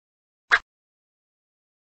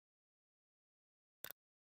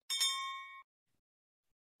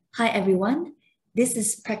Hi everyone, this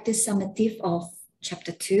is practice summative of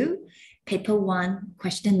chapter 2, paper 1,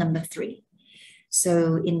 question number 3.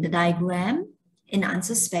 So in the diagram, in the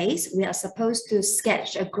answer space, we are supposed to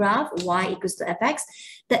sketch a graph y equals to fx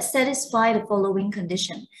that satisfy the following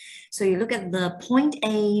condition. So you look at the point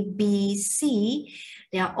A, B, C,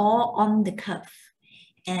 they are all on the curve.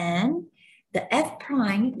 And the f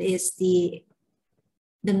prime is the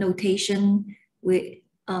notation with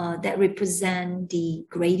that represent the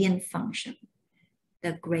gradient function,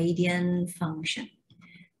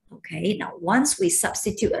 Okay, now once we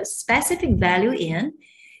substitute a specific value in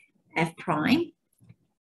f prime,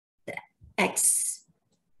 the x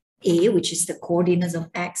a, which is the coordinates of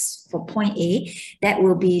x for point A, that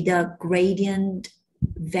will be the gradient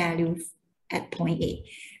value at point A.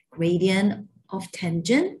 Gradient of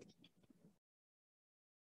tangent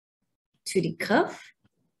to the curve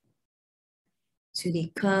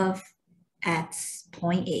at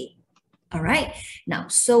point A. All right. Now,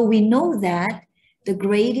 so we know that the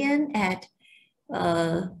gradient at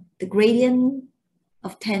the gradient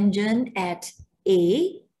of tangent at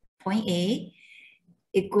A, point A,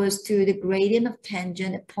 equals to the gradient of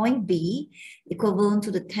tangent at point B, equivalent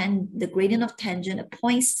to the gradient of tangent at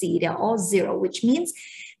point C. They're all 0, which means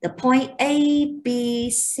the point A,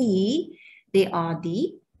 B, C, they are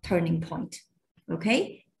the turning point.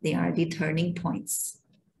 Okay. They are the turning points.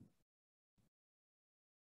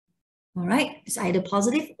 All right, it's either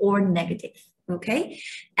positive or negative, okay?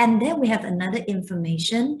 And then we have another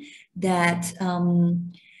information that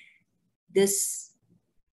this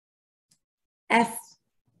f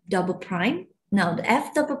double prime. Now the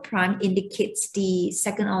f double prime indicates the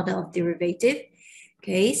second order of derivative,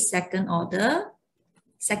 okay? Second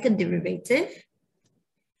derivative.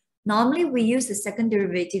 Normally we use the second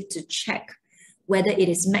derivative to check whether it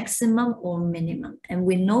is maximum or minimum. And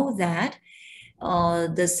we know that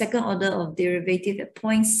the second order of derivative at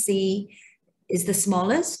point C is the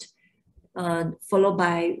smallest, followed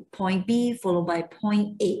by point B, followed by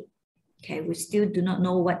point A. Okay, we still do not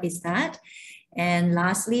know what is that. And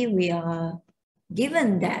lastly, we are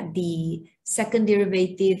given that the second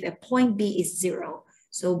derivative at point B is 0.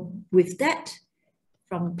 So with that,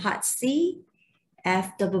 from part C,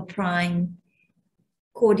 f double prime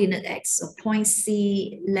coordinate x of point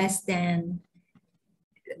C less than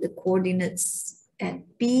the coordinates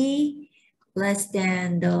at B less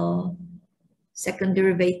than the second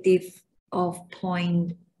derivative of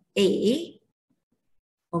point A.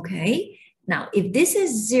 Okay, now if this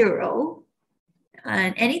is 0,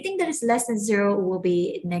 and anything that is less than 0 will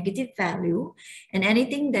be negative value, and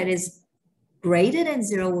anything that is greater than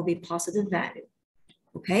 0 will be positive value.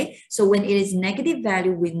 Okay, so when it is negative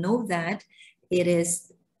value, we know that it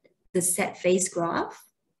is the set phase graph.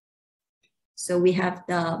 So we have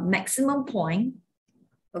the maximum point.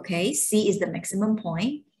 Okay, C is the maximum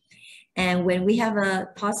point. And when we have a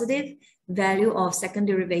positive value of second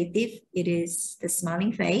derivative, it is the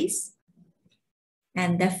smiling face.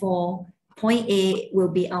 And therefore, point A will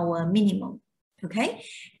be our minimum. Okay,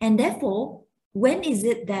 and therefore, when is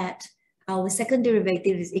it that our second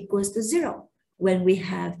derivative is equals to 0? When we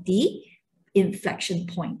have the inflection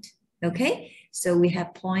point. Okay, so we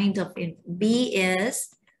have point of B is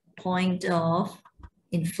point of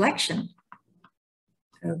inflection.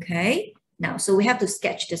 Okay, now so we have to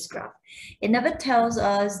sketch this graph. It never tells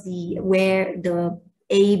us where the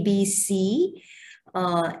A, B, C.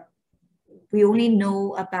 We only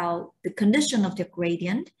know about the condition of the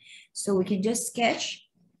gradient, so we can just sketch.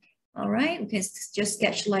 All right, we can just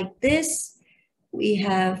sketch like this. We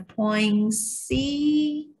have point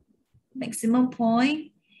C, maximum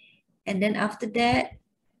point, and then after that,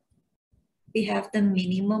 we have the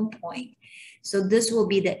minimum point. So this will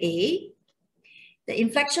be the A. The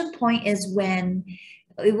inflection point is when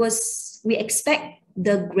we expect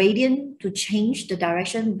the gradient to change the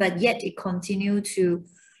direction, but yet it continues to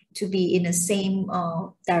be in the same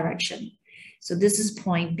direction. So this is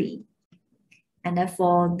point B. And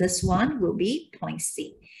therefore, this one will be point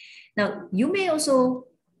C. Now, you may also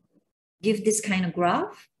give this kind of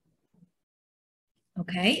graph.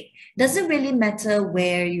 Okay, doesn't really matter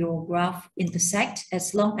where your graph intersect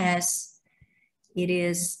as long as it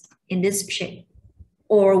is in this shape,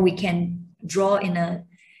 or we can draw in a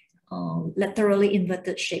laterally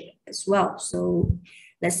inverted shape as well. So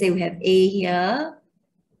let's say we have A here,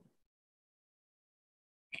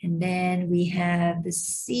 and then we have the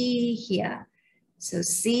C here. So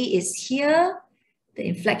C is here, the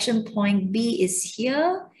inflection point B is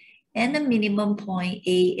here, and the minimum point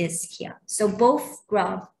A is here. So both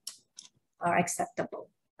graphs are acceptable.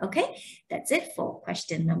 Okay, that's it for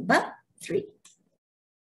question number 3.